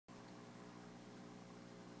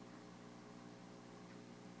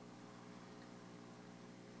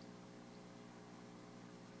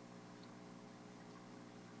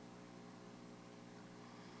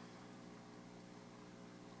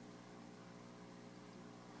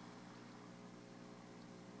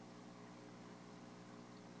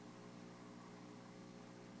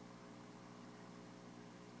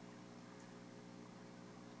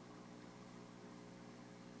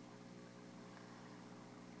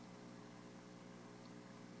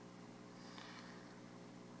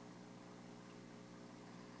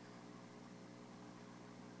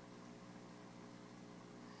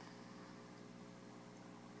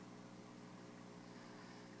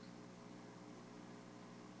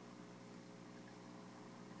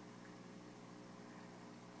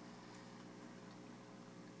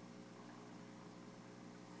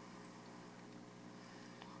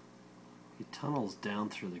tunnels down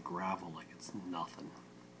through the gravel like it's nothing.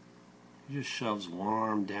 He just shoves one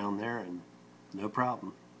arm down there and no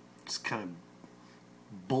problem. Just kind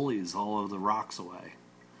of bullies all of the rocks away.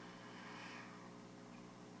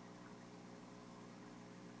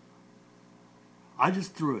 I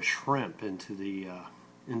just threw a shrimp into the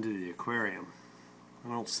aquarium. I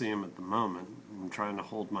don't see him at the moment. I'm trying to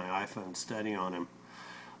hold my iPhone steady on him.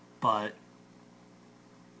 But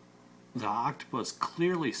the octopus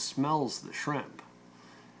clearly smells the shrimp,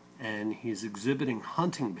 and he's exhibiting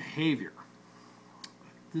hunting behavior.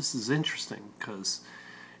 This is interesting because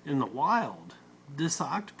in the wild, this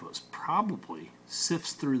octopus probably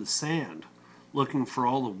sifts through the sand looking for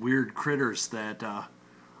all the weird critters that,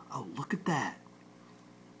 oh, look at that.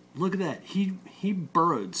 Look at that. He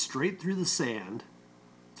burrowed straight through the sand,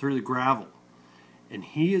 through the gravel, and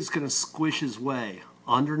he is going to squish his way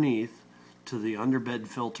underneath to the underbed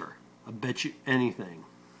filter. I bet you anything.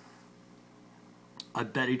 I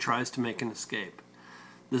bet he tries to make an escape.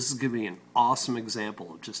 This is going to be an awesome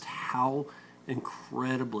example of just how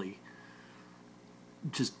incredibly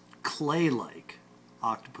just clay-like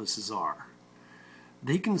octopuses are.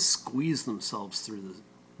 They can squeeze themselves through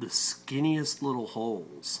the skinniest little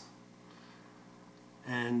holes.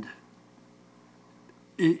 And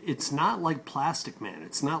it's not like Plastic Man.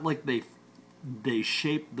 It's not like they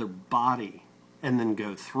shape their body and then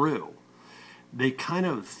go through. They kind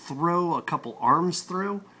of throw a couple arms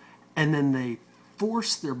through and then they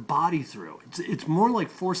force their body through. It's more like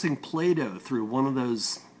forcing Play-Doh through one of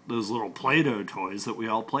those little Play-Doh toys that we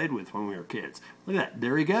all played with when we were kids. Look at that.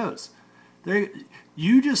 There he goes.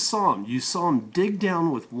 You just saw him. You saw him dig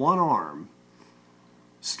down with one arm,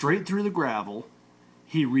 straight through the gravel.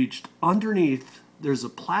 He reached underneath. There's a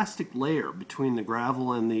plastic layer between the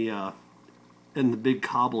gravel and the big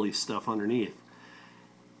cobbly stuff underneath.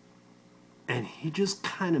 And he just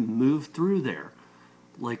kind of moved through there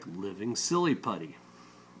like living silly putty.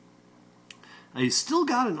 Now, he's still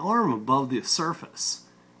got an arm above the surface.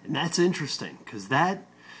 And that's interesting because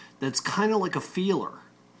that's kind of like a feeler.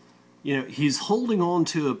 You know, he's holding on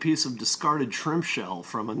to a piece of discarded shrimp shell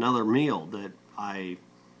from another meal that I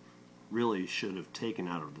really should have taken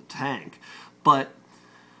out of the tank. But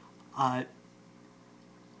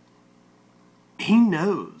he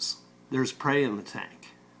knows there's prey in the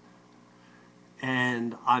tank.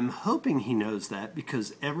 And I'm hoping he knows that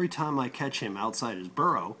because every time I catch him outside his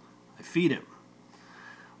burrow, I feed him.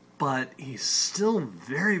 But he's still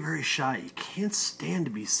very, very shy. He can't stand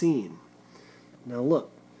to be seen. Now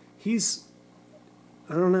look.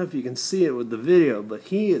 I don't know if you can see it with the video, but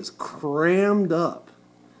he is crammed up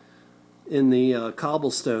in the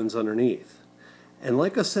cobblestones underneath. And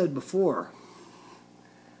like I said before,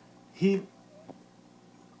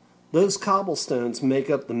 those cobblestones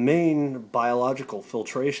make up the main biological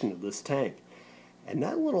filtration of this tank. And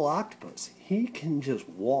that little octopus, he can just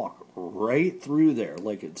walk right through there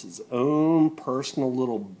like it's his own personal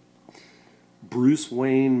little Bruce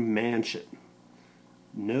Wayne mansion.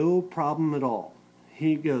 No problem at all.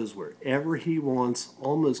 He goes wherever he wants,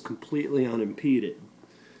 almost completely unimpeded.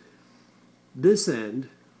 This end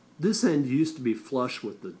used to be flush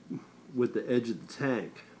with the edge of the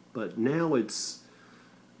tank, but now it's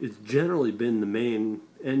generally been the main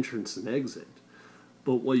entrance and exit.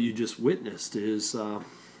 But what you just witnessed is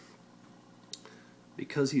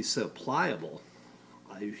because he's so pliable,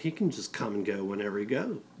 he can just come and go whenever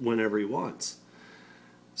he wants.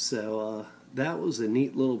 So that was a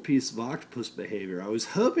neat little piece of octopus behavior. I was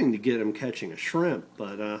hoping to get him catching a shrimp,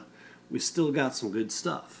 but we still got some good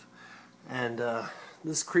stuff. And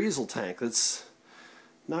this Kreisel tank, that's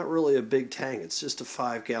not really a big tank. It's just a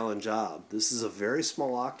 5-gallon job. This is a very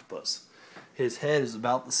small octopus. His head is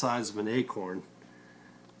about the size of an acorn.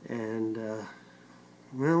 And,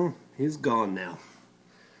 well, he's gone now.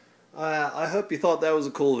 I hope you thought that was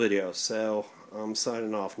a cool video, so I'm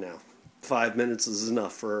signing off now. 5 minutes is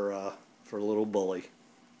enough for a little bully.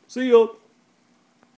 See ya!